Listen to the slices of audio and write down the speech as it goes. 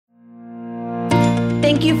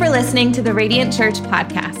Thank you for listening to the Radiant Church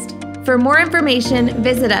podcast. For more information,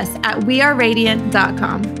 visit us at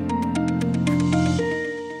weareradiant.com.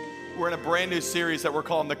 We're in a brand new series that we're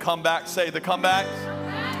calling The Comeback. Say The Comeback.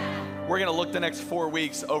 We're going to look the next 4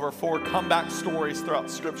 weeks over 4 comeback stories throughout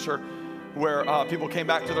Scripture where people came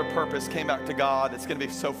back to their purpose, came back to God. It's going to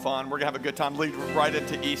be so fun. We're going to have a good time. Lead right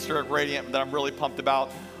into Easter at Radiant that I'm really pumped about.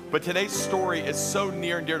 But today's story is so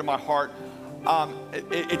near and dear to my heart.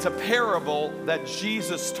 It's a parable that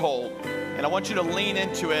Jesus told, and I want you to lean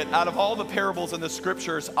into it. Out of all the parables in the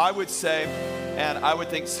Scriptures, I would say, and I would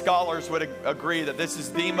think scholars would agree that this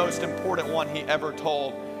is the most important one he ever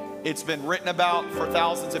told. It's been written about for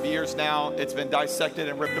thousands of years now. It's been dissected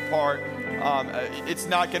and ripped apart. It's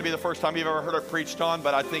not going to be the first time you've ever heard it preached on,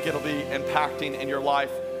 but I think it'll be impacting in your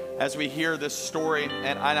life as we hear this story.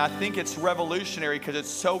 And I think it's revolutionary because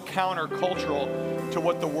it's so countercultural to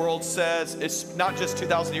what the world says. It's not just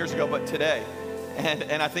 2,000 years ago, but today.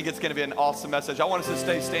 And I think it's going to be an awesome message. I want us to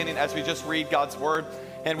stay standing as we just read God's word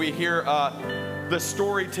and we hear the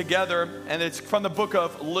story together. And it's from the book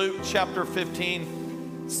of Luke, chapter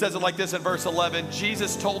 15. It says it like this in verse 11.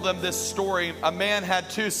 Jesus told them this story. A man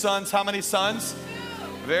had 2 sons. How many sons?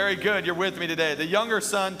 Very good. You're with me today. The younger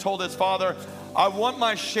son told his father, I want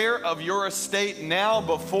my share of your estate now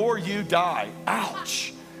before you die.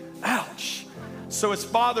 Ouch. Ouch. So his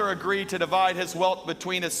father agreed to divide his wealth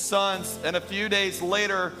between his sons. And a few days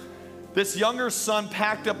later, this younger son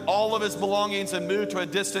packed up all of his belongings and moved to a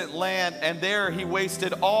distant land. And there he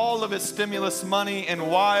wasted all of his stimulus money in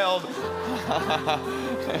wild.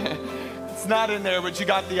 It's not in there, but you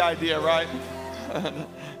got the idea, right?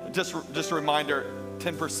 Just a reminder.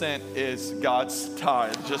 10% is God's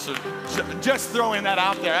tithe. Just throwing that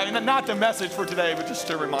out there. I mean, not the message for today, but just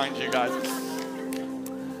to remind you guys.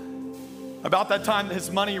 About that time, his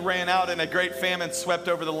money ran out and a great famine swept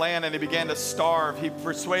over the land and he began to starve. He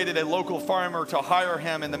persuaded a local farmer to hire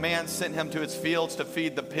him and the man sent him to his fields to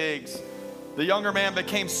feed the pigs. The younger man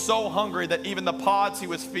became so hungry that even the pods he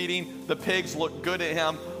was feeding the pigs looked good at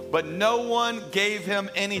him, but no one gave him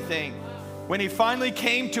anything. When he finally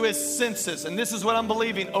came to his senses, and this is what I'm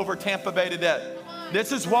believing over Tampa Bay today.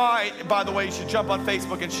 This is why, by the way, you should jump on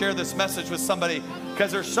Facebook and share this message with somebody,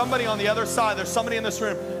 because there's somebody on the other side, there's somebody in this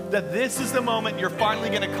room, that this is the moment you're finally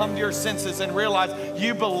going to come to your senses and realize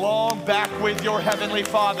you belong back with your Heavenly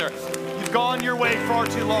Father. You've gone your way far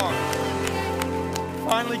too long.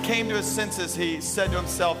 Finally came to his senses, he said to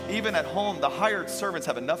himself, even at home, the hired servants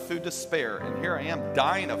have enough food to spare, and here I am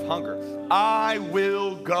dying of hunger. I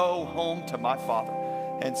will go home to my father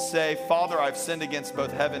and say, Father, I've sinned against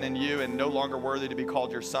both heaven and you and no longer worthy to be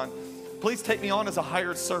called your son. Please take me on as a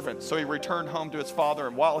hired servant. So he returned home to his father,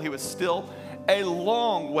 and while he was still a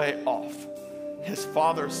long way off, his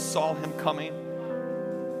father saw him coming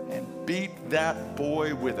and beat that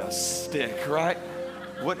boy with a stick, right?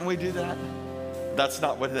 Wouldn't we do that? That's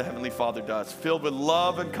not what the Heavenly Father does. Filled with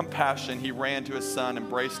love and compassion, he ran to his son,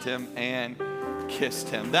 embraced him, and kissed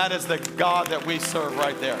him. That is the God that we serve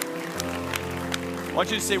right there. I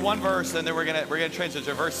want you to see one verse, and then we're gonna transition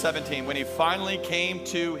to verse 17. When he finally came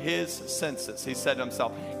to his senses, he said to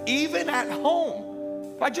himself, even at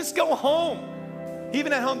home, if I just go home,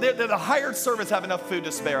 even at home, the hired servants have enough food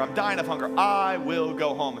to spare. I'm dying of hunger. I will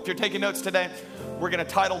go home. If you're taking notes today, we're going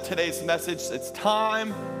to title today's message, It's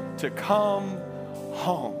Time to Come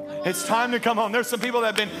Home. It's time to come home. There's some people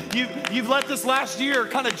that have been, you've let this last year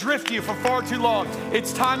kind of drift you for far too long.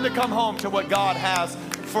 It's time to come home to what God has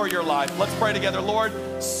for your life. Let's pray together. Lord,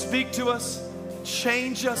 speak to us,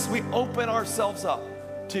 change us. We open ourselves up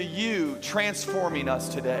to you transforming us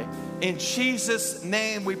today. In Jesus'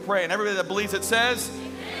 name we pray. And everybody that believes it says,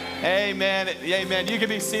 amen. Amen. You can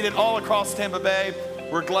be seated all across Tampa Bay.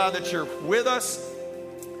 We're glad that you're with us.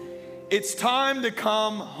 It's time to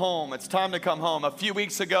come home. It's time to come home. A few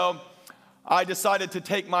weeks ago, I decided to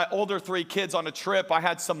take my older 3 kids on a trip. I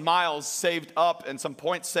had some miles saved up and some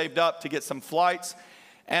points saved up to get some flights.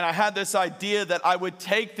 And I had this idea that I would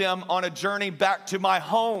take them on a journey back to my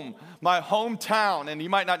home, my hometown. And you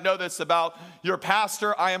might not know this about your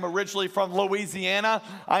pastor. I am originally from Louisiana.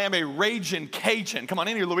 I am a raging Cajun. Come on,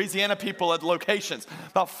 any Louisiana people at locations?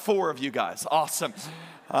 About 4 of you guys. Awesome.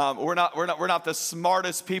 We're not the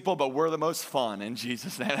smartest people, but we're the most fun in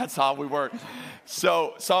Jesus' name. That's how we work.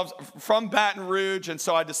 So I was from Baton Rouge, and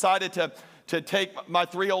so I decided to to take my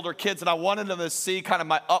 3 older kids, and I wanted them to see kind of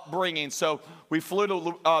my upbringing. So we flew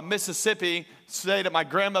to Mississippi, stayed at my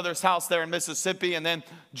grandmother's house there in Mississippi, and then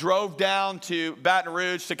drove down to Baton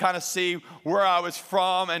Rouge to kind of see where I was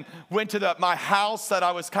from, and went to my house that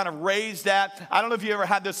I was kind of raised at. I don't know if you ever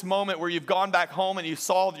had this moment where you've gone back home and you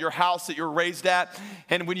saw your house that you were raised at,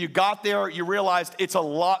 and when you got there, you realized it's a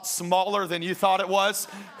lot smaller than you thought it was.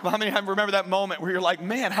 How many remember that moment where you're like,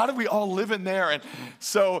 man, how did we all live in there? And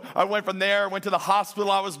so I went from there, went to the hospital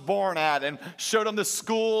I was born at, and showed them the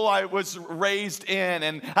school I was raised in,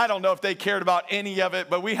 and I don't know if they cared about any of it,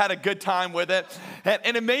 but we had a good time with it.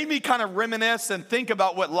 And it made me kind of reminisce and think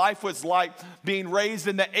about what life was like being raised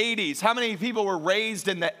in the 80s. How many people were raised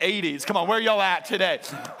in the 80s? Come on, where y'all at today?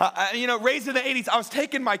 Raised in the 80s. I was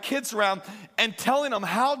taking my kids around and telling them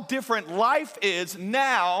how different life is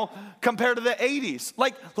now compared to the 80s.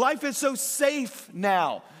 Like, life is so safe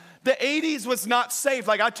now. The 80s was not safe.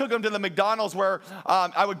 Like, I took them to the McDonald's where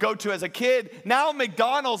I would go to as a kid. Now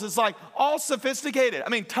McDonald's is like all sophisticated. I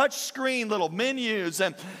mean, touch screen little menus.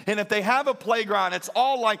 And if they have a playground, it's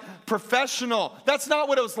all like professional. That's not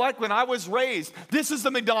what it was like when I was raised. This is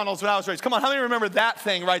the McDonald's when I was raised. Come on, how many remember that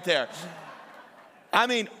thing right there? I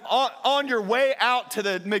mean, on your way out to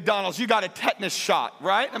the McDonald's, you got a tetanus shot,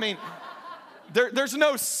 right? I mean, there's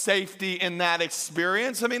no safety in that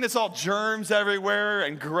experience. I mean, it's all germs everywhere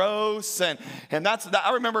and gross. And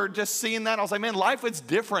I remember just seeing that. I was like, man, life is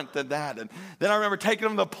different than that. And then I remember taking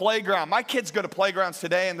them to the playground. My kids go to playgrounds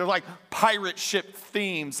today, and they're like pirate ship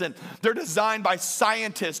themes. And they're designed by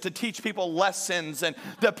scientists to teach people lessons. And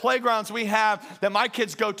the playgrounds we have that my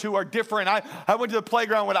kids go to are different. I went to the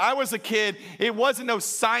playground when I was a kid. It wasn't no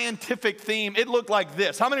scientific theme. It looked like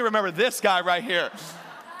this. How many remember this guy right here?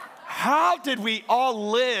 How did we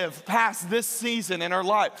all live past this season in our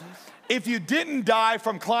life? If you didn't die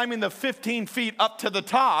from climbing the 15 feet up to the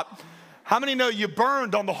top, how many know you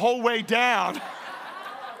burned on the whole way down?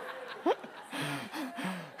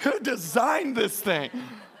 Who designed this thing?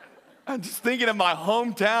 I'm just thinking of my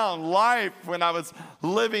hometown life when I was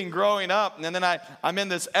living growing up. And then I'm in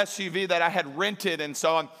this SUV that I had rented. And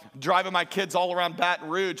so I'm driving my kids all around Baton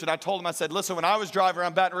Rouge. And I told them, I said, listen, when I was driving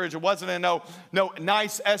around Baton Rouge, it wasn't in no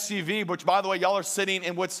nice SUV, which, by the way, y'all are sitting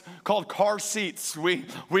in what's called car seats. We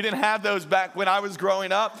didn't have those back when I was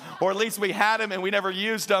growing up, or at least we had them and we never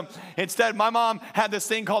used them. Instead, my mom had this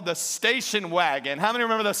thing called the station wagon. How many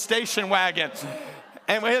remember the station wagon?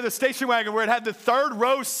 And we had the station wagon where it had the third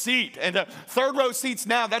row seat. And the third row seats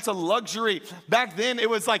now, that's a luxury. Back then, it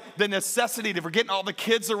was like the necessity for getting all the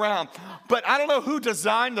kids around. But I don't know who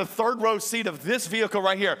designed the third row seat of this vehicle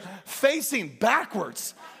right here, facing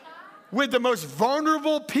backwards with the most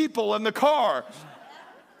vulnerable people in the car,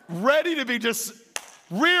 ready to be just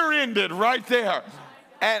rear-ended right there.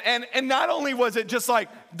 And not only was it just like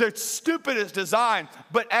the stupidest design,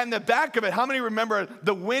 but in the back of it, how many remember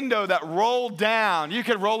the window that rolled down? You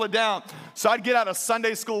could roll it down. So I'd get out of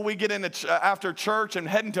Sunday school, we get into after church and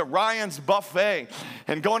heading to Ryan's Buffet.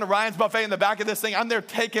 And going to Ryan's Buffet in the back of this thing, I'm there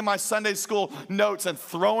taking my Sunday school notes and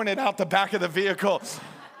throwing it out the back of the vehicle.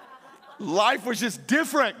 Life was just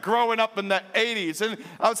different growing up in the 80s. And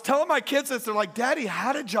I was telling my kids this, they're like, Daddy,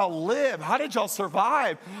 how did y'all live? How did y'all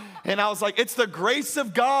survive? And I was like, it's the grace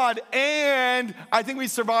of God, and I think we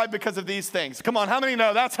survived because of these things. Come on, how many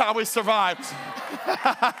know that's how we survived?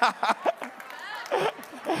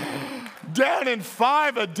 Down in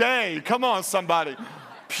 5 a day. Come on, somebody.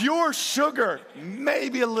 Pure sugar,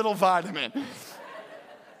 maybe a little vitamin.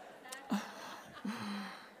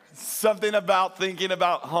 Something about thinking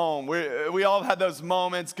about home. We all had those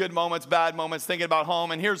moments, good moments, bad moments, thinking about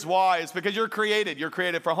home. And here's why. It's because you're created. You're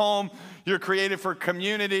created for home. You're created for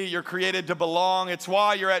community. You're created to belong. It's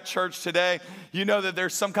why you're at church today. You know that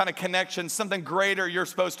there's some kind of connection, something greater you're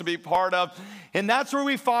supposed to be part of. And that's where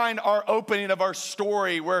we find our opening of our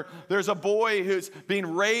story, where there's a boy who's being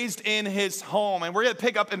raised in his home. And we're going to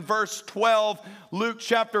pick up in verse 12, Luke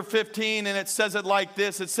chapter 15, and it says it like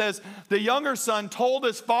this. It says, the younger son told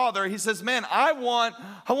his father, he says, man, I want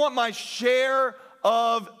my share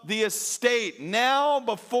of the estate now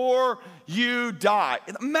before you die.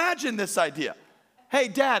 Imagine this idea. Hey,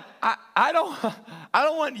 Dad, I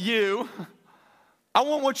don't want you. I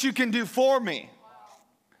want what you can do for me.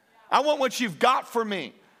 I want what you've got for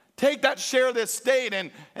me. Take that share of the estate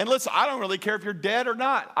and listen, I don't really care if you're dead or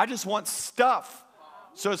not. I just want stuff.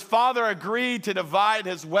 So his father agreed to divide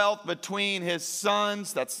his wealth between his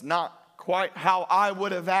sons. That's not quite how I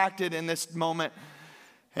would have acted in this moment.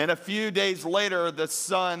 And a few days later,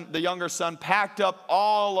 the younger son, packed up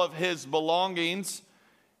all of his belongings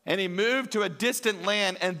and he moved to a distant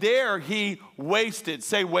land, and there he wasted.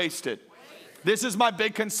 Say wasted. This is my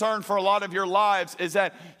big concern for a lot of your lives, is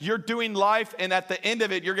that you're doing life, and at the end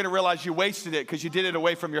of it, you're going to realize you wasted it because you did it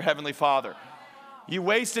away from your Heavenly Father. You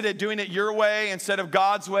wasted it doing it your way instead of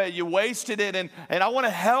God's way. You wasted it, and I want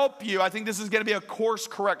to help you. I think this is going to be a course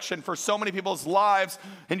correction for so many people's lives,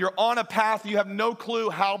 and you're on a path. You have no clue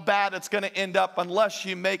how bad it's going to end up unless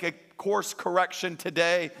you make a course correction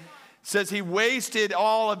today. It says he wasted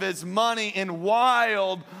all of his money in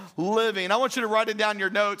wild living. I want you to write it down in your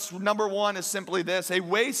notes. Number one is simply this: a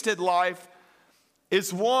wasted life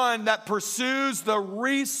is one that pursues the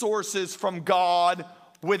resources from God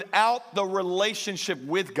without the relationship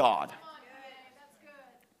with God.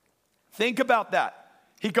 Think about that.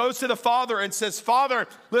 He goes to the Father and says, Father,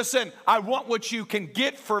 listen, I want what you can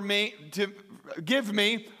get for me to give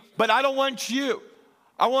me, but I don't want you.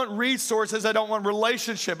 I want resources. I don't want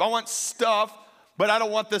relationship. I want stuff, but I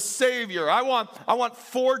don't want the Savior. I want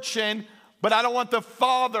fortune, but I don't want the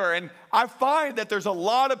Father. And I find that there's a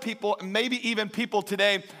lot of people, maybe even people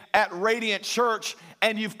today at Radiant Church,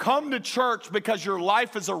 and you've come to church because your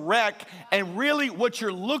life is a wreck, and really what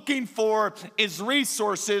you're looking for is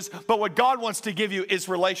resources, but what God wants to give you is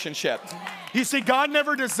relationship. You see, God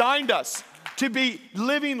never designed us to be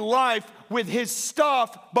living life with his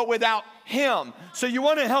stuff, but without him. So you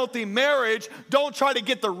want a healthy marriage, don't try to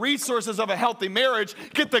get the resources of a healthy marriage.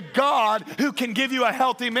 Get the God who can give you a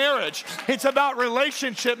healthy marriage. It's about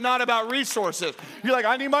relationship, not about resources. You're like,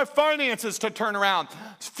 I need my finances to turn around.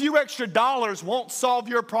 A few extra dollars won't solve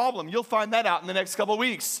your problem. You'll find that out in the next couple of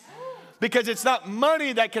weeks. Because it's not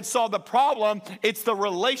money that can solve the problem, it's the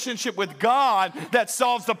relationship with God that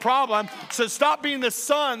solves the problem. So stop being the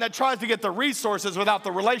son that tries to get the resources without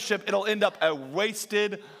the relationship. It'll end up a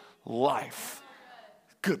wasted life.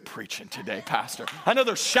 Good preaching today, Pastor. I know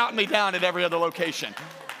they're shouting me down at every other location.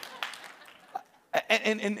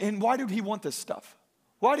 And why did he want this stuff?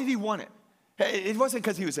 Why did he want it? It wasn't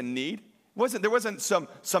because he was in need. There wasn't some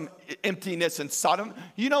emptiness inside him.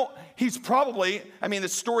 You know, he's probably, the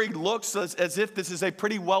story looks as if this is a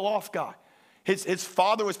pretty well-off guy. His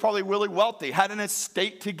father was probably really wealthy, had an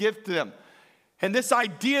estate to give to them. And this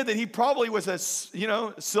idea that he probably was a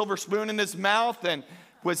silver spoon in his mouth and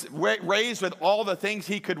was raised with all the things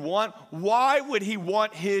he could want, why would he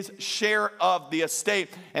want his share of the estate?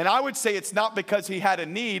 And I would say it's not because he had a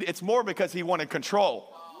need, it's more because he wanted control.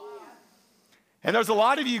 And there's a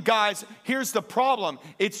lot of you guys, here's the problem.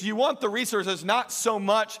 It's you want the resources not so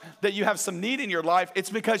much that you have some need in your life. It's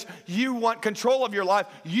because you want control of your life.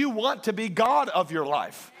 You want to be God of your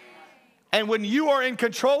life. And when you are in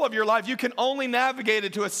control of your life, you can only navigate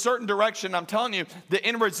it to a certain direction. I'm telling you, the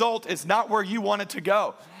end result is not where you want it to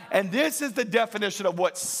go. And this is the definition of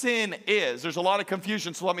what sin is. There's a lot of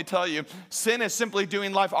confusion, so let me tell you. Sin is simply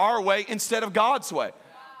doing life our way instead of God's way.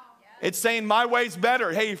 It's saying my way's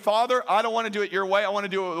better. Hey, Father, I don't want to do it your way. I want to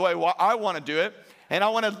do it the way I want to do it. And I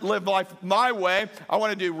want to live life my way. I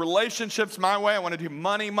want to do relationships my way. I want to do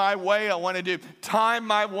money my way. I want to do time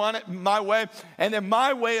my way. And then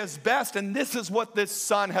my way is best. And this is what this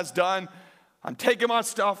son has done. I'm taking my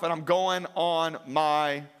stuff and I'm going on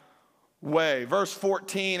my way. Verse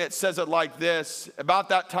 14, it says it like this. About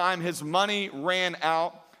that time, his money ran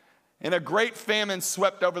out, and a great famine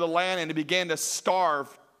swept over the land, and he began to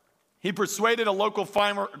starve. He persuaded a local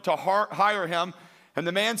farmer to hire him, and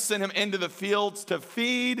the man sent him into the fields to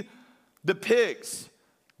feed the pigs.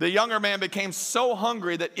 The younger man became so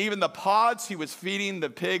hungry that even the pods he was feeding the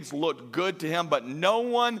pigs looked good to him, but no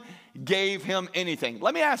one gave him anything.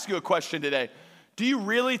 Let me ask you a question today. Do you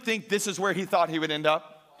really think this is where he thought he would end up?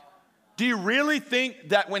 Do you really think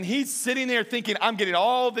that when he's sitting there thinking, I'm getting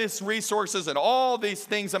all these resources and all these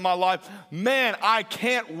things in my life, man, I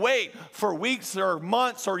can't wait for weeks or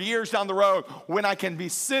months or years down the road when I can be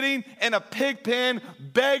sitting in a pig pen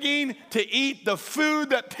begging to eat the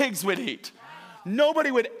food that pigs would eat? Nobody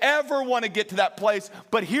would ever want to get to that place.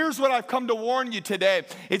 But here's what I've come to warn you today,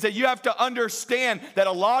 is that you have to understand that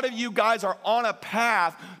a lot of you guys are on a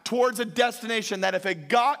path towards a destination that if it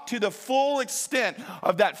got to the full extent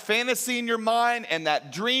of that fantasy in your mind and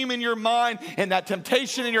that dream in your mind and that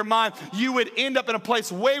temptation in your mind, you would end up in a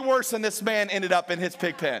place way worse than this man ended up in his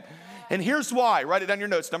pig pen. And here's why. Write it down your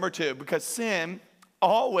notes. Number 2, because sin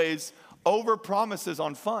always overpromises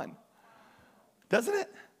on fun. Doesn't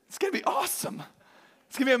it? It's going to be awesome.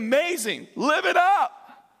 It's going to be amazing. Live it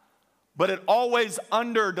up. But it always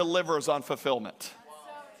under-delivers on fulfillment.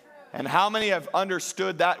 And how many have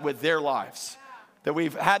understood that with their lives? That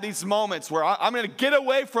we've had these moments where I'm going to get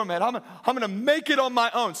away from it. I'm going to make it on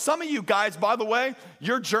my own. Some of you guys, by the way,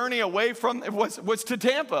 your journey away from it was to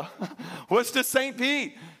Tampa, was to St.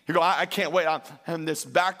 Pete. You go, I can't wait. I'm in this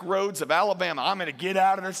back roads of Alabama. I'm going to get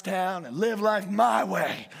out of this town and live life my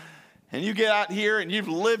way. And you get out here and you've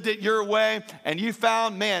lived it your way, and you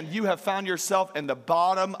have found yourself in the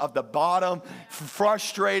bottom of the bottom,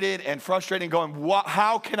 frustrated, going,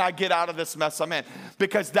 how can I get out of this mess I'm in?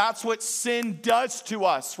 Because that's what sin does to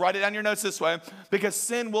us. Write it down your notes this way, because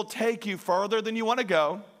sin will take you further than you want to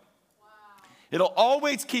go. Wow. It'll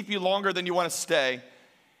always keep you longer than you want to stay,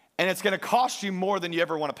 and it's going to cost you more than you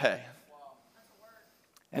ever want to pay. Wow.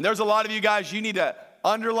 And there's a lot of you guys, you need to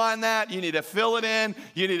underline that. You need to fill it in.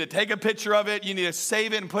 You need to take a picture of it. You need to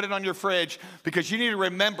save it and put it on your fridge, because you need to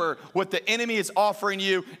remember what the enemy is offering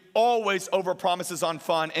you always overpromises on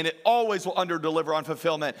fun, and it always will underdeliver on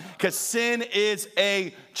fulfillment, because sin is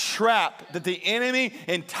a trap that the enemy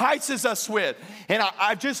entices us with. And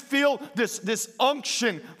I just feel this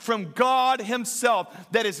unction from God himself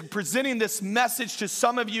that is presenting this message to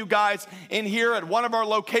some of you guys in here at one of our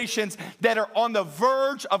locations that are on the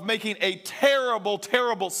verge of making a terrible,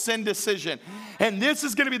 terrible sin decision. And this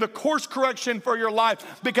is going to be the course correction for your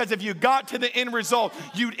life, because if you got to the end result,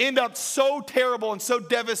 you'd end up so terrible and so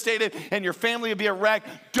devastated, and your family would be a wreck.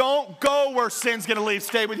 Don't go where sin's going to leave.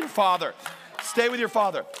 Stay with your Father. Stay with your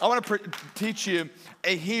Father. I want to teach you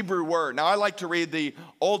a Hebrew word. Now, I like to read the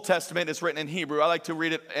Old Testament. It's written in Hebrew. I like to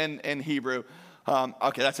read it in Hebrew.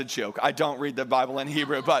 Okay, that's a joke. I don't read the Bible in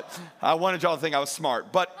Hebrew, but I wanted y'all to think I was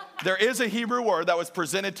smart. But there is a Hebrew word that was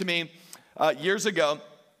presented to me years ago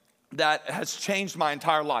that has changed my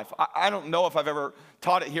entire life. I don't know if I've ever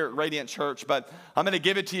taught it here at Radiant Church, but I'm going to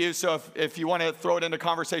give it to you. So if you want to throw it into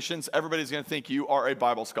conversations, everybody's going to think you are a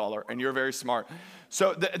Bible scholar and you're very smart.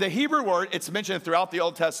 So the Hebrew word, it's mentioned throughout the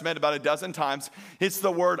Old Testament about a dozen times. It's the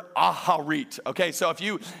word aharit. Okay, so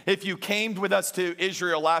if you came with us to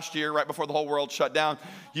Israel last year, right before the whole world shut down,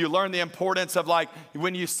 you learned the importance of, like,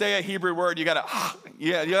 when you say a Hebrew word, you got to,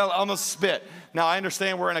 you almost spit. Now, I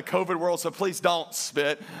understand we're in a COVID world, so please don't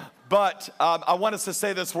spit. But I want us to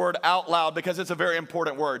say this word out loud because it's a very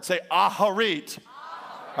important word. Say aharit.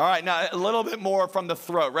 All right, now a little bit more from the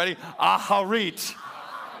throat. Ready? Aharit.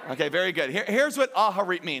 Okay, very good. Here's what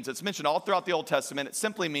aharit means. It's mentioned all throughout the Old Testament. It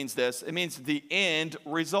simply means this. It means the end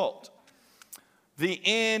result. The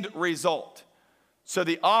end result. So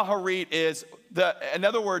the aharit is,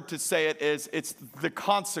 another word to say it is, it's the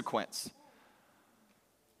consequence.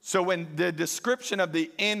 So when the description of the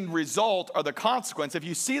end result or the consequence, if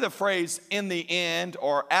you see the phrase in the end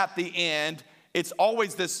or at the end, it's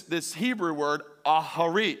always this Hebrew word,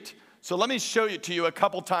 aharit. So let me show it to you a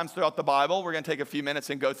couple times throughout the Bible. We're going to take a few minutes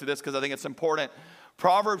and go through this because I think it's important.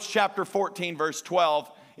 Proverbs chapter 14, verse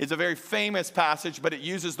 12 is a very famous passage, but it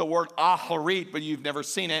uses the word aharit, but you've never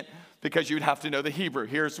seen it because you'd have to know the Hebrew.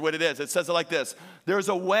 Here's what it is. It says it like this. There's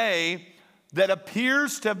a way that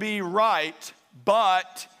appears to be right,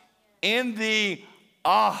 but in the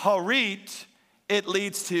aharit, it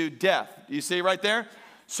leads to death. You see right there?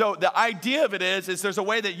 So the idea of it is there's a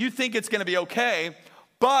way that you think it's going to be okay,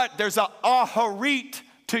 but there's a aharit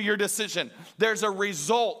to your decision. There's a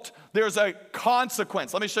result. There's a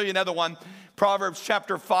consequence. Let me show you another one. Proverbs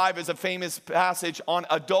chapter 5 is a famous passage on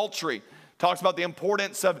adultery. Talks about the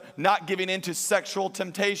importance of not giving in to sexual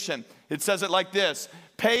temptation. It says it like this.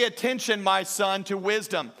 Pay attention, my son, to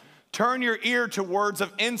wisdom. Turn your ear to words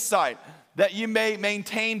of insight, that you may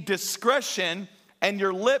maintain discretion and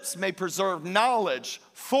your lips may preserve knowledge.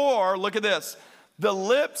 For, look at this, the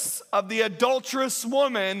lips of the adulterous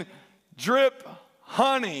woman drip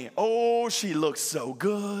honey. Oh, she looks so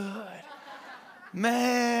good.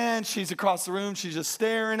 Man, she's across the room. She's just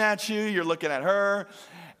staring at you. You're looking at her.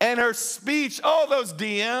 And her speech, oh, those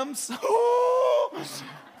DMs, oh,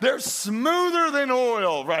 they're smoother than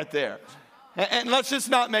oil right there. And let's just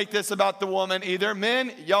not make this about the woman either.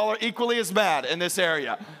 Men, y'all are equally as bad in this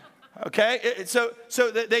area. Okay? So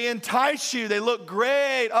they entice you. They look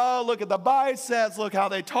great. Oh, look at the biceps. Look how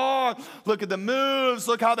they talk. Look at the moves.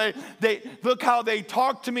 Look how they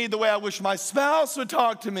talk to me the way I wish my spouse would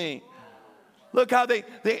talk to me. Look how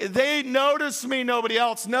they notice me. Nobody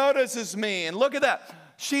else notices me. And look at that.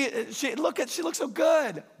 She looks so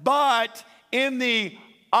good. But in the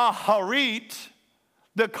aharit,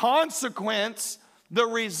 the consequence, the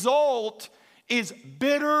result is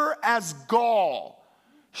bitter as gall,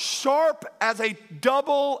 sharp as a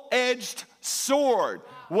double-edged sword.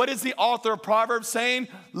 What is the author of Proverbs saying?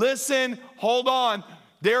 Listen, hold on.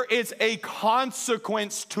 There is a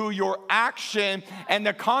consequence to your action, and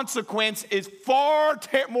the consequence is far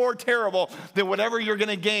more terrible than whatever you're going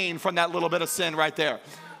to gain from that little bit of sin right there.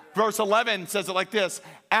 Verse 11 says it like this.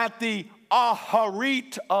 At the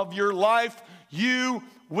aharit of your life, you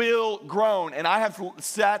will groan. And I have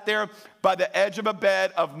sat there by the edge of a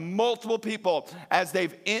bed of multiple people as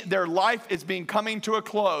their life is coming to a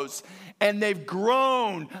close. And they've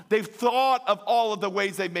grown. They've thought of all of the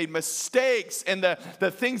ways they've made mistakes and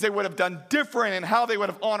the things they would have done different and how they would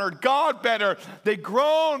have honored God better. They've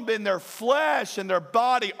grown in their flesh and their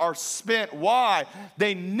body are spent. Why?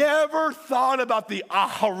 They never thought about the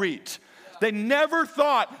aharit. They never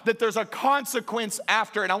thought that there's a consequence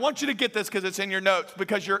after. And I want you to get this because it's in your notes.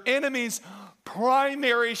 Because your enemy's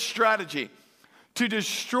primary strategy to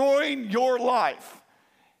destroying your life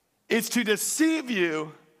is to deceive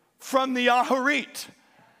you from the aharit.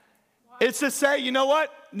 It's to say, you know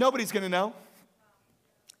what? Nobody's going to know.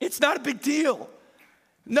 It's not a big deal.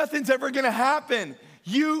 Nothing's ever going to happen.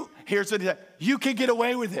 Here's what he said, you can get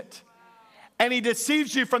away with it. And he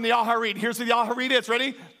deceives you from the aharit. Here's what the aharit is.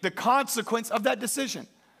 Ready? The consequence of that decision.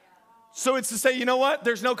 So it's to say, you know what?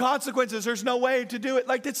 There's no consequences. There's no way to do it.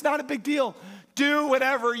 Like, it's not a big deal. Do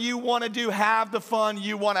whatever you want to do. Have the fun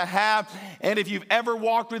you want to have. And if you've ever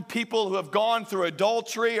walked with people who have gone through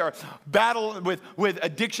adultery or battled with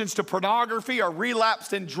addictions to pornography or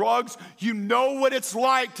relapsed in drugs, you know what it's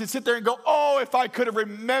like to sit there and go, oh, if I could have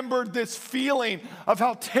remembered this feeling of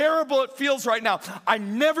how terrible it feels right now. I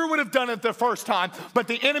never would have done it the first time. But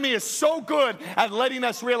the enemy is so good at letting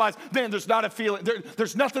us realize, man, there's not a feeling.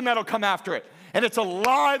 There's nothing that'll come after it. And it's a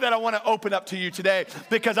lie that I want to open up to you today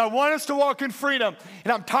because I want us to walk in freedom.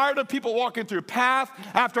 And I'm tired of people walking through path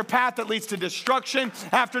after path that leads to destruction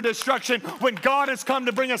after destruction when God has come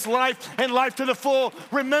to bring us life and life to the full.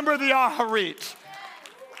 Remember the aharit.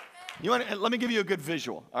 Let me give you a good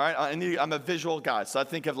visual, all right? I'm a visual guy, so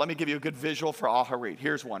let me give you a good visual for aharit.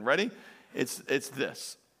 Here's one. Ready? It's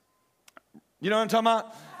this. You know what I'm talking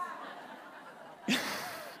about?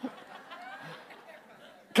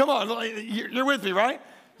 Come on, you're with me, right?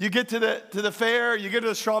 You get to the fair, you get to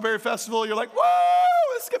the strawberry festival, you're like,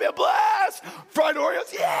 whoa, this is gonna be a blast. Fried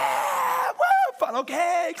Oreos, yeah, woo, funnel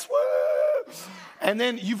cakes, woo. And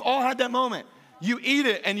then you've all had that moment. You eat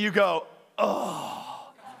it and you go,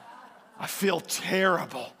 oh, I feel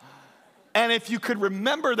terrible. And if you could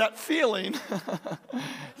remember that feeling,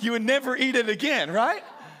 you would never eat it again, right?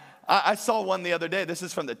 I saw one the other day. This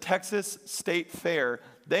is from the Texas State Fair.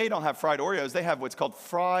 They don't have fried Oreos. They have what's called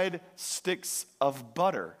fried sticks of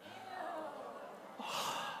butter.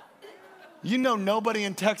 You know nobody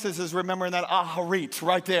in Texas is remembering that aharit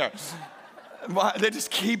right there. They just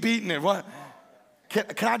keep eating it. What?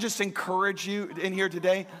 Can I just encourage you in here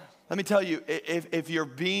today? Let me tell you, if you're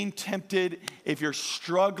being tempted, if you're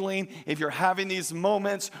struggling, if you're having these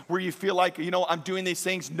moments where you feel like, I'm doing these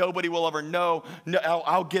things, nobody will ever know,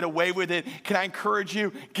 I'll get away with it. Can I encourage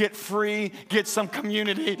you, get free, get some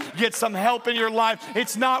community, get some help in your life.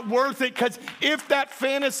 It's not worth it because if that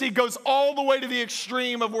fantasy goes all the way to the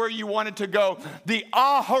extreme of where you want it to go, the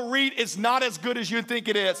aharit is not as good as you think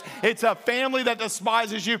it is. It's a family that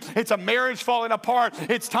despises you. It's a marriage falling apart.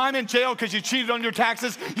 It's time in jail because you cheated on your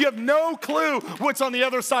taxes. You have no clue what's on the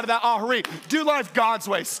other side of that aharit. Do life God's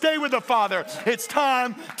way. Stay with the Father. It's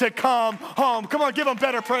time to come home. Come on, give him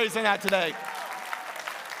better praise than that today.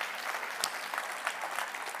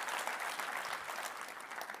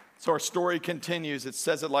 So our story continues. It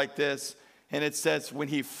says it like this, and it says, when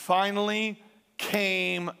he finally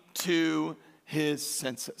came to his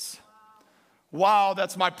senses. Wow,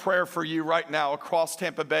 that's my prayer for you right now across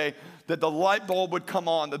Tampa Bay, that the light bulb would come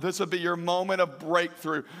on, that this would be your moment of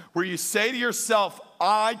breakthrough, where you say to yourself,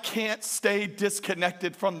 I can't stay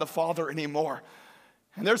disconnected from the Father anymore.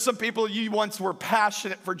 And there's some people, you once were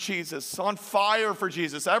passionate for Jesus, on fire for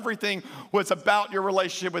Jesus. Everything was about your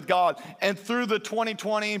relationship with God. And through the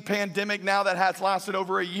 2020 pandemic now that has lasted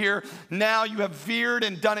over a year, now you have veered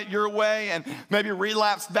and done it your way and maybe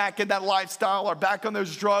relapsed back in that lifestyle or back on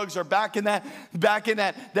those drugs or back in that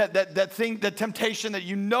thing, that temptation that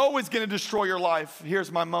you know is going to destroy your life.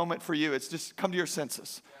 Here's my moment for you. It's just come to your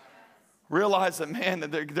senses. Realize that, man,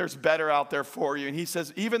 that there's better out there for you. And he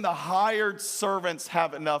says, even the hired servants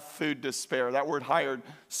have enough food to spare. That word hired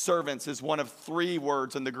servants is one of three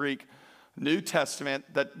words in the Greek New Testament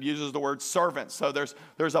that uses the word servant. So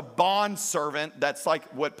there's a bond servant. That's like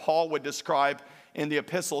what Paul would describe in the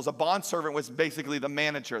epistles. A bond servant was basically the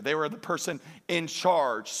manager. They were the person in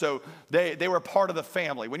charge. So they were part of the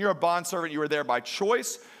family. When you're a bond servant, you were there by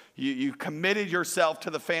choice. You committed yourself to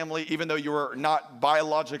the family even though you were not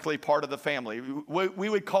biologically part of the family. We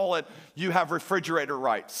would call it, you have refrigerator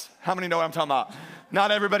rights. How many know what I'm talking about?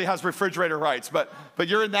 Not everybody has refrigerator rights, but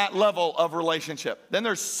you're in that level of relationship. Then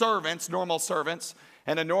there's servants, normal servants,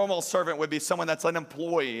 and a normal servant would be someone that's an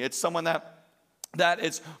employee. It's someone that that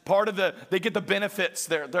it's part of they get the benefits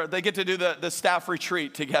there. They get to do the staff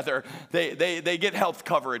retreat together. They get health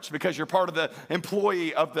coverage because you're part of the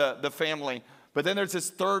employee of the family. But then there's this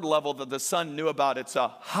third level that the son knew about. It's a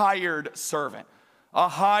hired servant. A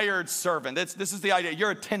hired servant. This is the idea.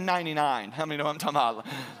 You're a 1099. How many know what I'm talking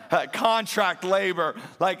about? Contract labor.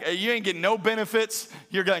 Like, you ain't getting no benefits.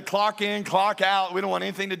 You're going to clock in, clock out. We don't want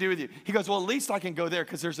anything to do with you. He goes, well, at least I can go there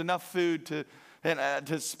because there's enough food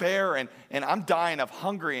to spare, and I'm dying of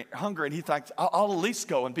hunger. And he thinks, I'll at least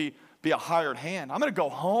go and be a hired hand. I'm going to go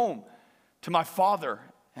home to my father,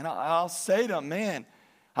 and I'll say to him, man,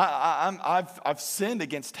 I've sinned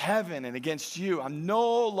against heaven and against you. I'm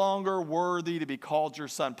no longer worthy to be called your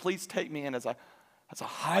son. Please take me in as a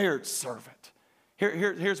hired servant.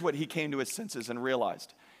 Here's what he came to his senses and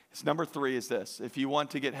realized. His number 3 is this. If you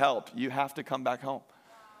want to get help, you have to come back home.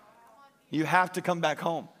 You have to come back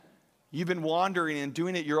home. You've been wandering and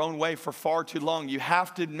doing it your own way for far too long. You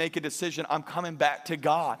have to make a decision. I'm coming back to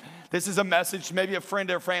God. This is a message maybe a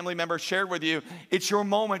friend or family member shared with you. It's your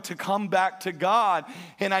moment to come back to God.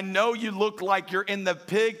 And I know you look like you're in the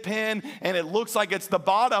pig pen and it looks like it's the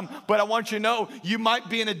bottom, but I want you to know you might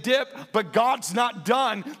be in a dip, but God's not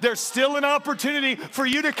done. There's still an opportunity for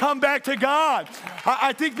you to come back to God.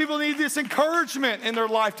 I think people need this encouragement in their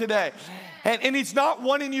life today. And he's not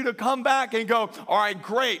wanting you to come back and go, all right,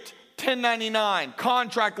 great. 1099,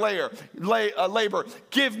 contract labor,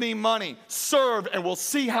 give me money, serve, and we'll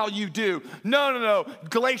see how you do. No.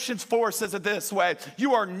 Galatians 4 says it this way.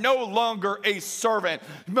 You are no longer a servant.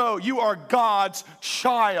 No, you are God's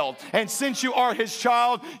child. And since you are his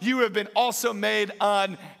child, you have been also made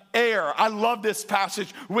an heir. I love this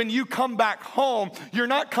passage. When you come back home, you're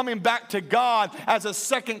not coming back to God as a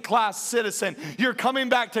second-class citizen. You're coming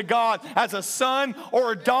back to God as a son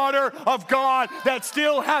or a daughter of God that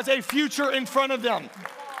still has a future in front of them.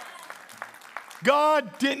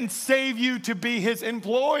 God didn't save you to be his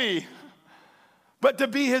employee, but to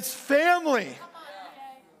be his family.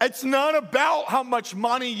 It's not about how much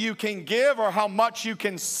money you can give or how much you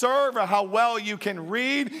can serve or how well you can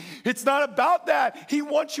read. It's not about that. He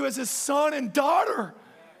wants you as his son and daughter.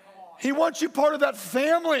 He wants you part of that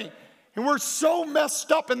family. And we're so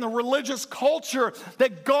messed up in the religious culture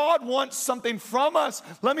that God wants something from us.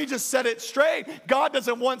 Let me just set it straight. God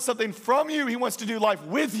doesn't want something from you. He wants to do life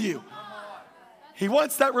with you. He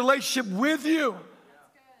wants that relationship with you.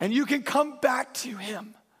 And you can come back to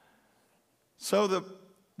him. So the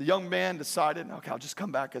young man decided, okay, I'll just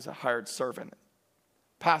come back as a hired servant.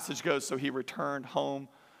 Passage goes, so he returned home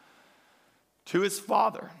to his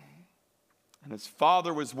father. And his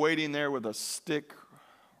father was waiting there with a stick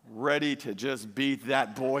ready to just beat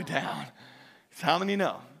that boy down. How many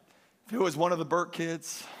know? If it was one of the Burke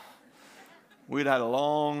kids, we'd had a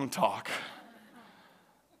long talk.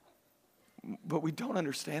 But we don't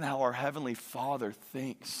understand how our Heavenly Father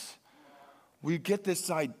thinks. We get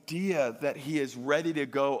this idea that he is ready to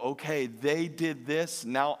go, okay, they did this,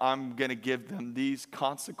 now I'm going to give them these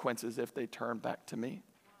consequences if they turn back to me.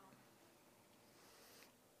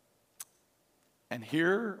 And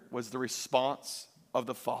here was the response of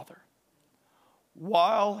the father.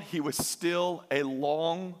 While he was still a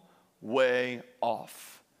long way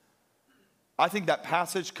off. I think that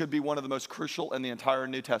passage could be one of the most crucial in the entire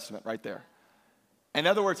New Testament right there. In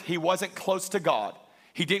other words, he wasn't close to God.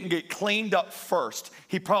 He didn't get cleaned up first.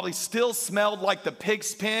 He probably still smelled like the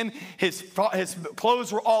pig's pen. His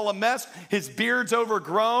clothes were all a mess. His beard's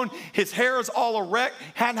overgrown. His hair is all a wreck.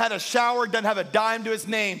 Hadn't had a shower. Doesn't have a dime to his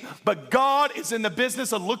name. But God is in the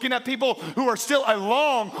business of looking at people who are still a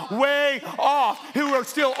long way off, who are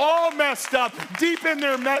still all messed up, deep in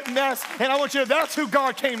their mess. And I want you to know that's who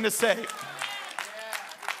God came to save.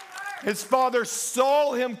 His father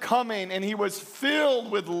saw him coming, and he was filled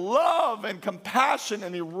with love and compassion,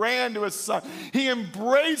 and he ran to his son. He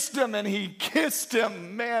embraced him, and he kissed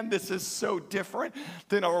him. Man, this is so different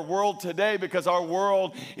than our world today because our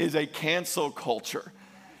world is a cancel culture.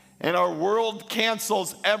 And our world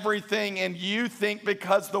cancels everything, and you think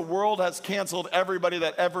because the world has canceled everybody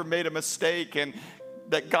that ever made a mistake and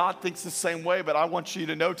that God thinks the same way. But I want you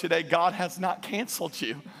to know today, God has not canceled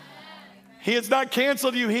you. He has not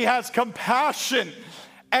canceled you. He has compassion,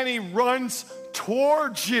 and he runs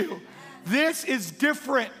towards you. This is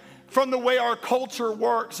different from the way our culture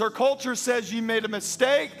works. Our culture says you made a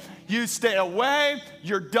mistake, you stay away,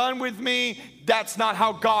 you're done with me. That's not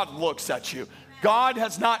how God looks at you. God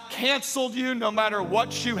has not canceled you no matter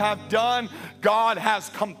what you have done. God has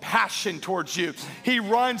compassion towards you. He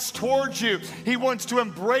runs towards you. He wants to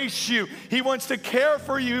embrace you. He wants to care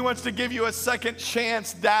for you. He wants to give you a second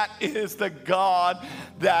chance. That is the God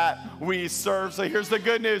that we serve. So here's the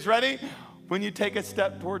good news. Ready? when you take a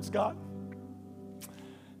step towards God,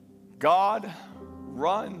 God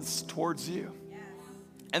runs towards you.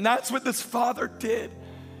 And that's what this father did.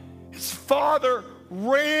 His father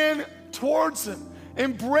ran towards him,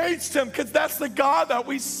 embraced him, because that's the God that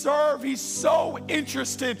we serve. He's so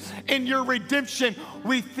interested in your redemption.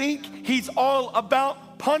 We think he's all about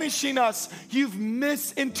punishing us. You've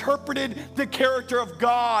misinterpreted the character of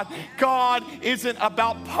God. God isn't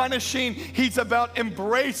about punishing. He's about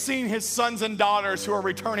embracing his sons and daughters who are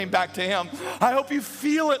returning back to him. I hope you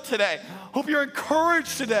feel it today. Hope you're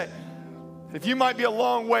encouraged today. If you might be a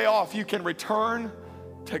long way off, you can return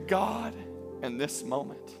to God in this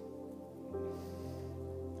moment.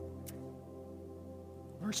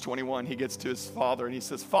 Verse 21, he gets to his father and he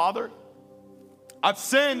says, Father, I've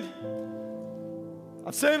sinned.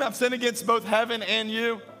 I've sinned against both heaven and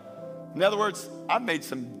you. In other words, I've made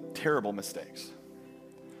some terrible mistakes.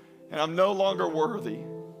 And I'm no longer worthy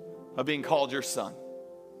of being called your son.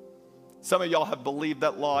 Some of y'all have believed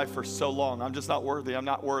that lie for so long. I'm just not worthy. I'm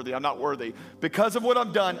not worthy. I'm not worthy. Because of what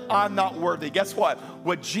I've done, I'm not worthy. Guess what?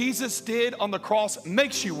 What Jesus did on the cross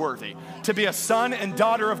makes you worthy to be a son and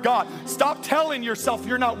daughter of God. Stop telling yourself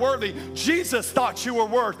you're not worthy. Jesus thought you were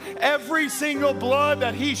worth every single blood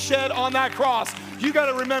that he shed on that cross. You got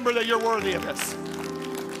to remember that you're worthy of this.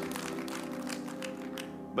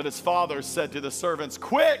 But his father said to the servants,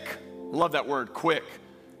 quick. Love that word, quick.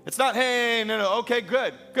 It's not, hey, no, okay,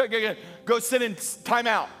 good. Go sit in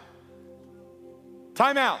timeout.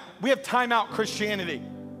 Timeout. We have timeout Christianity.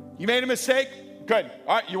 You made a mistake? Good.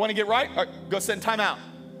 All right, you want to get right? All right, go sit in timeout.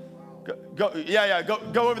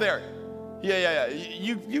 Go over there. Yeah.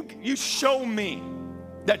 You show me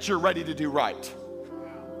that you're ready to do right.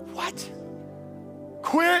 What?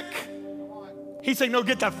 Quick. He's saying, no,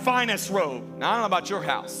 get the finest robe. Now, I don't know about your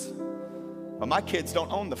house, but my kids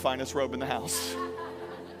don't own the finest robe in the house.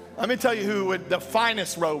 Let me tell you who the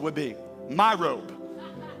finest robe would be. My robe.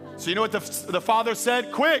 So you know what the father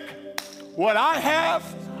said? Quick, what I have,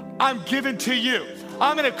 I'm giving to you.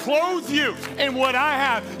 I'm going to clothe you in what I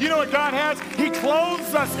have. You know what God has? He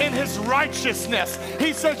clothes us in his righteousness.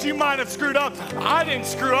 He says you might have screwed up. I didn't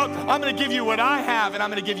screw up. I'm going to give you what I have, and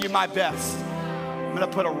I'm going to give you my best. I'm going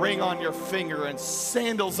to put a ring on your finger and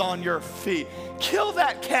sandals on your feet. Kill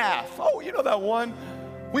that calf. Oh, you know that one?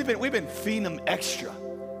 We've been feeding them extra.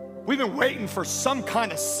 We've been waiting for some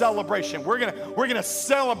kind of celebration. We're gonna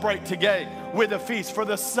celebrate today with a feast. For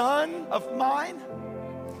the son of mine,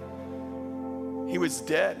 he was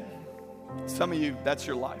dead. Some of you, that's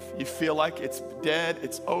your life. You feel like it's dead,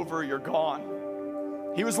 it's over, you're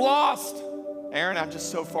gone. He was lost. Aaron, I'm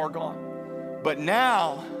just so far gone. But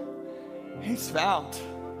now, he's found.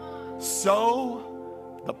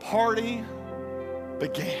 So the party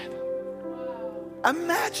began.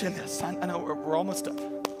 Imagine this. I know we're almost up.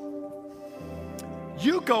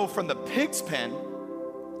 You go from the pig's pen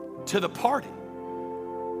to the party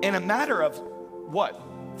in a matter of what?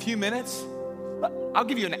 A few minutes? I'll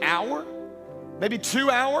give you an hour, maybe 2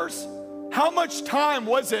 hours. How much time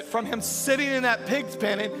was it from him sitting in that pig's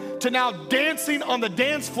pen to now dancing on the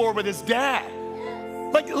dance floor with his dad?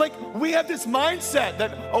 Like we have this mindset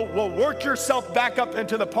that, oh, well, work yourself back up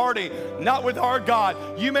into the party. Not with our God.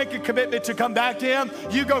 You make a commitment to come back to him.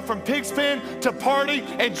 You go from pig's pen to party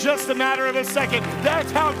in just a matter of a second.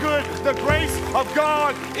 That's how good the grace of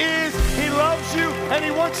God is. He loves you and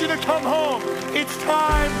he wants you to come home. It's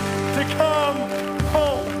time to come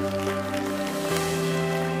home.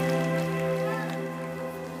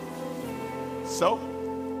 So,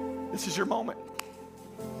 this is your moment.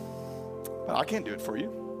 But I can't do it for you.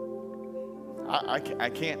 I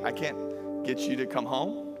can't get you to come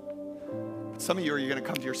home. Some of you are going to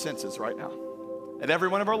come to your senses right now. At every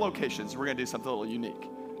one of our locations, we're going to do something a little unique.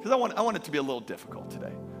 Because I want it to be a little difficult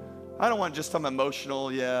today. I don't want just some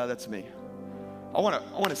emotional, yeah, that's me. I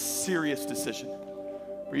want a serious decision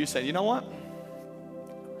where you say, you know what?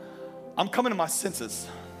 I'm coming to my senses.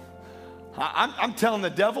 I'm telling the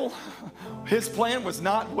devil his plan was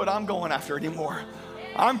not what I'm going after anymore.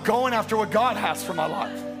 I'm going after what God has for my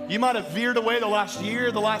life. You might have veered away the last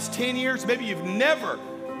year, the last 10 years. Maybe you've never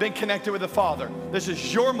been connected with the Father. This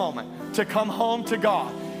is your moment to come home to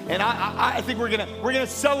God. And I think we're gonna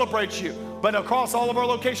celebrate you. But across all of our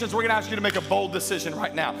locations, we're gonna ask you to make a bold decision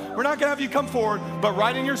right now. We're not gonna have you come forward, but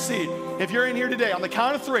right in your seat. If you're in here today, on the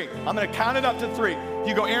count of 3, I'm gonna count it up to 3.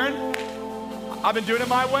 You go, Aaron, I've been doing it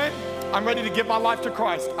my way. I'm ready to give my life to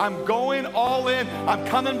Christ. I'm going all in. I'm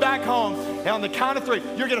coming back home. And on the count of 3,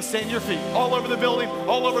 you're going to stand to your feet all over the building,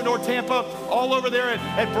 all over North Tampa, all over there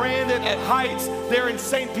at Brandon, at Heights, there in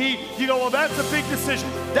St. Pete. You go, well, that's a big decision.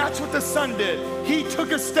 That's what the son did. He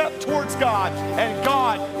took a step towards God, and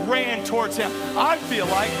God ran towards him. I feel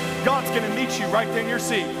like God's going to meet you right there in your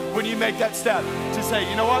seat when you make that step to say,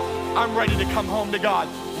 you know what? I'm ready to come home to God.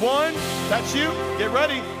 1, that's you. Get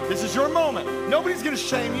ready. This is your moment. Nobody's going to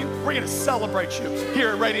shame you. We're going to celebrate you here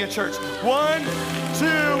at Radiant Church. 1,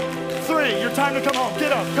 2, 3. Your time to come home.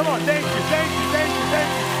 Get up. Come on. Thank you. Thank you. Thank you. Thank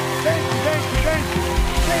you. Thank you. Thank you. Thank you.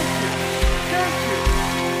 Thank you. Thank you.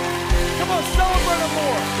 Come on. Celebrate them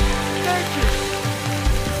more. Thank you.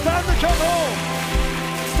 It's time to come home.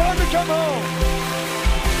 It's time to come home.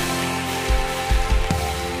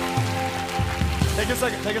 Take a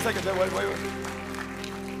second. Take a second. Wait.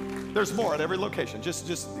 There's more at every location.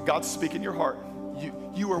 Just God's speaking your heart.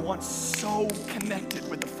 You were once so connected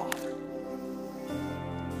with the Father,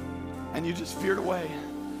 and you just veered away.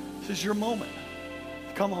 This is your moment.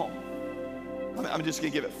 Come home. I'm just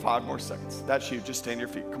gonna give it 5 more seconds. That's you. Just stand your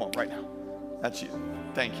feet. Come on, right now. That's you.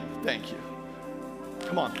 Thank you. Thank you.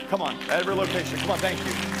 Come on. Come on. At every location. Come on. Thank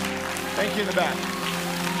you. Thank you in the back.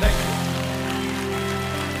 Thank you.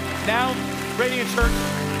 Now, Radiant Church.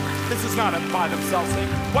 This is not a by themselves thing.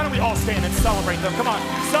 Why don't we all stand and celebrate them? Come on,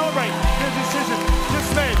 celebrate the decision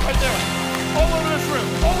just made right there. All over this room,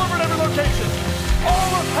 all over at every location.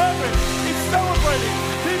 All of heaven is celebrating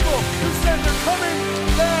people who said they're coming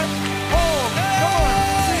back home. Come on,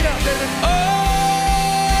 sing it out, David.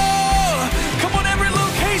 Oh, come on, every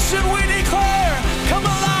location we declare, come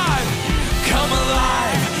alive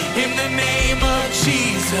in the name of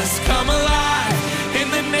Jesus. Come alive in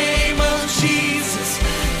the name of Jesus.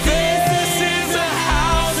 This is a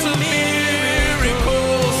house of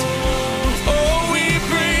miracles. Oh, we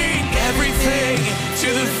bring everything to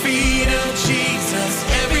the feet of Jesus.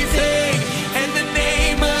 Everything in the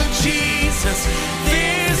name of Jesus.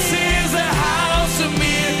 This is a house of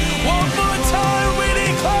miracles. One more time we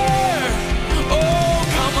declare. Oh,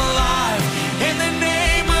 come alive in the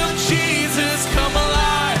name of Jesus. Come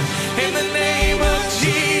alive in the name of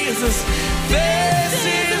Jesus. This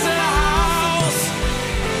is a house.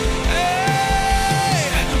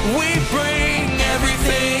 We bring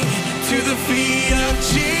everything to the feet of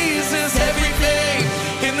Jesus. Everything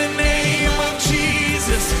in the name of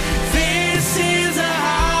Jesus. This is a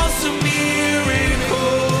house of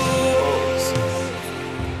miracles.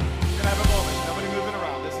 We're gonna have a moment. Nobody moving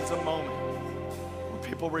around. This is a moment where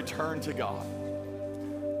people return to God.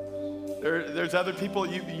 There's other people,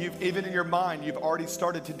 you've even in your mind, you've already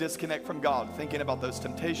started to disconnect from God, thinking about those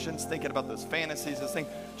temptations, thinking about those fantasies, those things.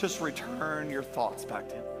 Just return your thoughts back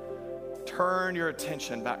to Him. Turn your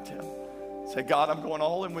attention back to Him. Say, God, I'm going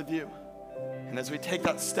all in with you. And as we take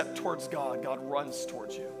that step towards God, God runs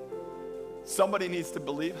towards you. Somebody needs to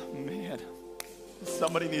believe,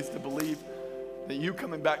 somebody needs to believe that you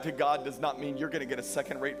coming back to God does not mean you're going to get a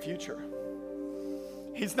second-rate future.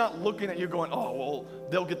 He's not looking at you going, oh, well,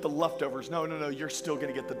 they'll get the leftovers. No, you're still going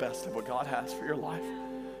to get the best of what God has for your life.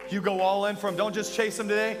 You go all in for Him. Don't just chase Him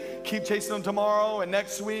today. Keep chasing Him tomorrow and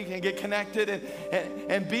next week and get connected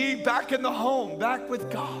and be back in the home, back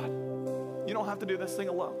with God. You don't have to do this thing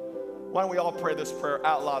alone. Why don't we all pray this prayer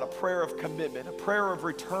out loud, a prayer of commitment, a prayer of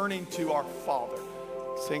returning to our Father,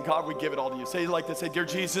 saying, God, we give it all to you. Say it like this. Say, Dear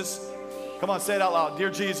Jesus, come on, say it out loud. Dear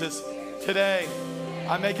Jesus, today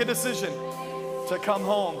I make a decision to come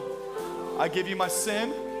home. I give you my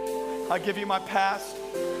sin, I give you my past,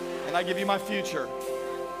 and I give you my future.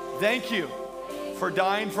 Thank you for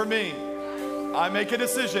dying for me. I make a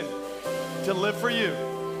decision to live for you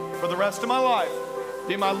for the rest of my life.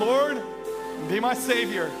 Be my Lord and be my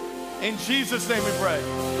Savior. In Jesus' name we pray.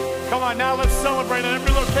 Come on, now let's celebrate at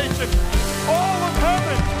every location. All of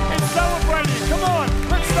heaven is celebrating. Come on,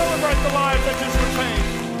 let's celebrate the lives that just were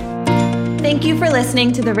changed. Thank you for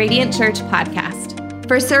listening to the Radiant Church podcast.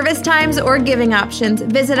 For service times or giving options,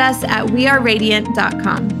 visit us at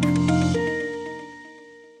weareradiant.com.